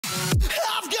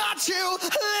to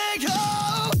let go.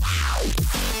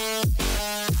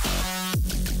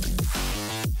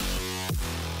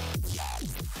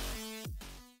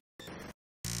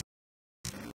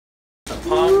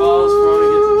 Pong balls for when we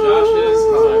get to Josh's.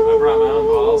 I brought my own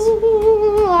balls.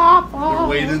 They're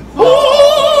weighted.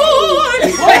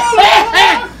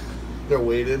 They're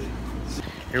weighted.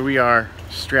 Here we are,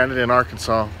 stranded in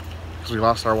Arkansas because we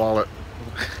lost our wallet.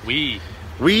 We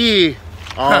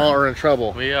all are in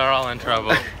trouble. We are all in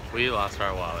trouble. We lost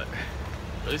our wallet.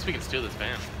 At least we can steal this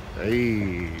van.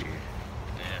 Hey.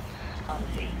 Yeah.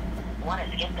 Want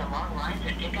to skip the long lines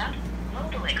at pickup?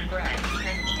 Modal Express is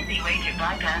an easy way to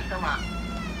bypass the line.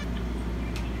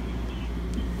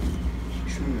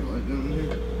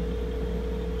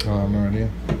 Oh, I have no idea.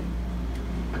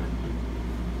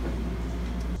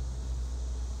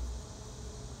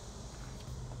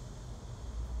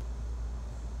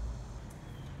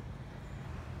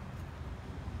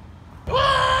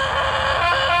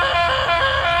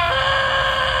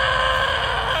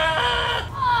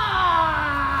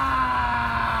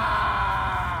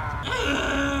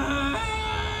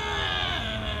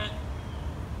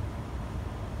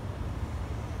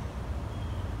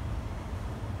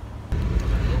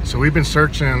 So we've been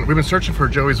searching for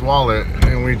Joey's wallet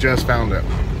and we just found it.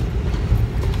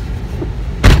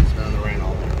 It's been in the rain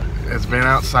all day. It's been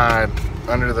outside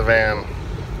under the van.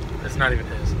 It's not even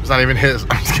his. It's not even his.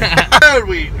 I'm just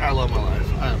kidding. I love my life.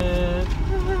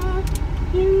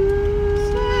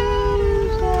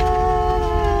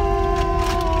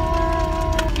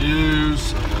 You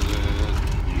said it.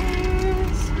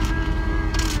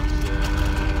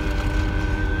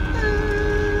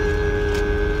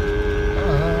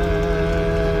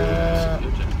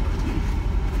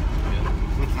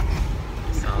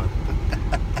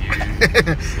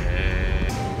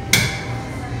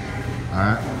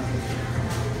 Alright.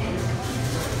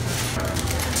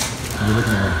 What are you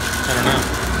looking at? I don't know.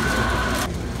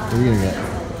 What are you gonna get?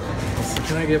 What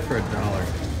can I get for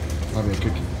 $1? Probably a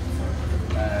cookie.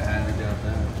 I had to go with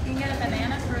that. You can get a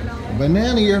banana for $1.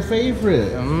 Banana, your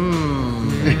favorite.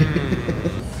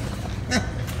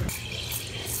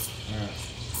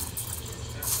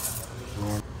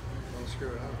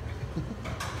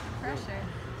 Pressure.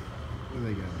 What do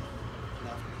they got?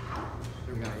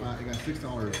 They got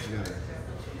 $6 together.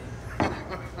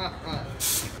 Alright,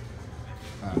 so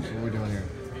what are we doing here?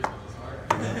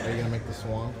 Are you gonna make the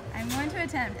swan? I'm going to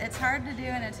attempt. It's hard to do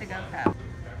in a to-go cup.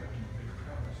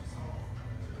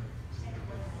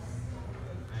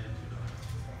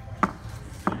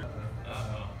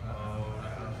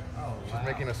 She's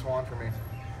making a swan for me.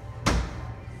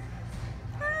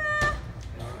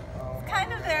 It's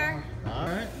kind of there.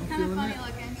 Alright, I'm Kind of feeling funny it.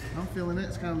 looking. I'm feeling it.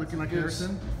 It's kind of looking like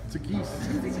Harrison. It's a geese.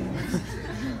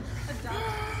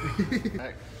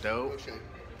 Heck, dope.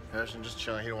 Harrison just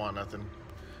chilling. He don't want nothing.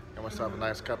 Got myself a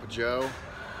nice cup of Joe.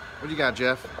 What do you got,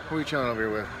 Jeff? Who are you chilling over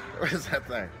here with? What is that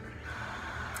thing?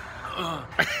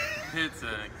 It's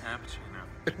a cappuccino.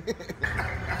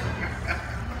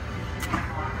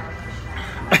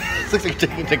 It looks like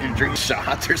you're taking drink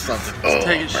shots or something. Oh,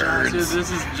 Take a shot. Dude, birds.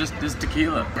 this is just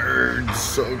tequila. Birds,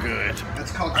 so good.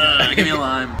 That's called Give me a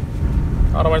lime.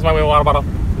 Oh, where's my water bottle?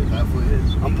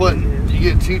 I'm putting, you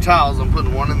get 2 towels. I'm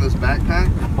putting one in this backpack.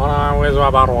 Hold on, where's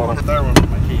my bottle water? The third one with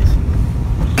my keys.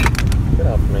 Get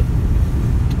off me. I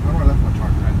don't know where I left my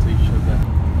charger. So you showed that.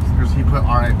 Here's, he put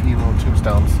RIP little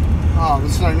tombstones. Oh,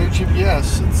 this is our new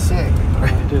GPS. It's sick.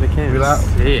 Dude, I can't Look at that.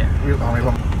 see it.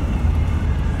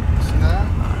 See that?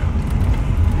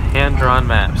 Hand-drawn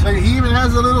maps. Like, he even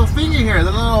has a little thingy here,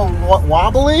 the little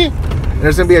wobbly.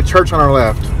 There's gonna be a church on our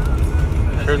left.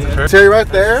 Church. See right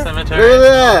there? Cemetery. Look at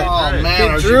that. Oh man, He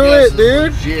our drew GPS it, is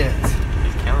dude. legit.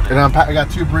 He's killing it. And I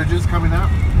got 2 bridges coming out.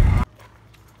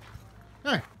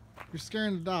 Hey, you're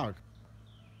scaring the dog.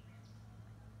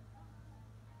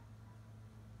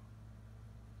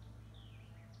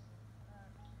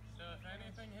 So if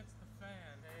anything hits the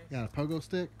fan, You got a pogo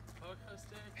stick? pogo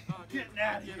stick. Oh, dude, Getting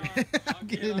out of here. I'm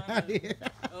getting out of here.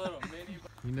 A little mini.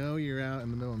 You know you're out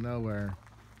in the middle of nowhere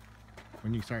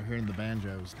when you start hearing the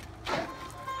banjos.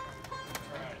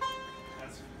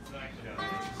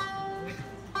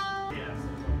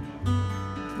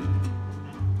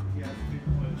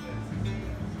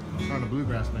 Starting a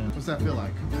bluegrass band. What's that feel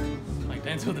like? Like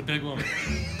dance with a big woman.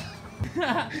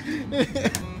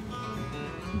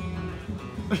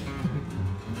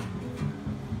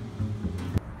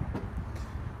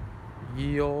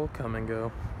 Ye old come and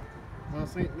go. Well,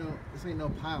 this ain't no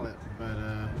pilot, but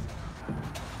I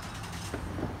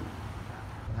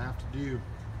have to do.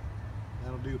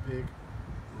 That'll do, pig.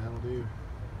 That'll do.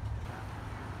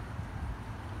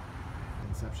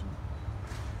 Inception.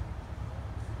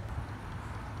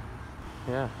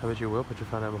 Yeah, I bet you will put your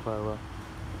phone down before I will.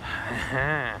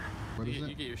 What is You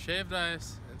it? get your shaved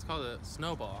ice. It's called a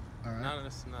snowball. All right. None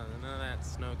of that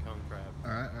snow cone crap.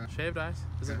 All right. Shaved ice.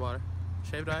 This is Okay. water.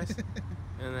 Shaved ice,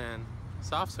 and then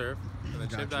soft serve, and then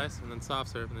shaved Gotcha. ice, and then soft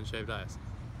serve, and then shaved ice.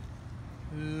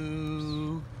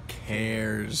 Who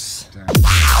cares? Dang.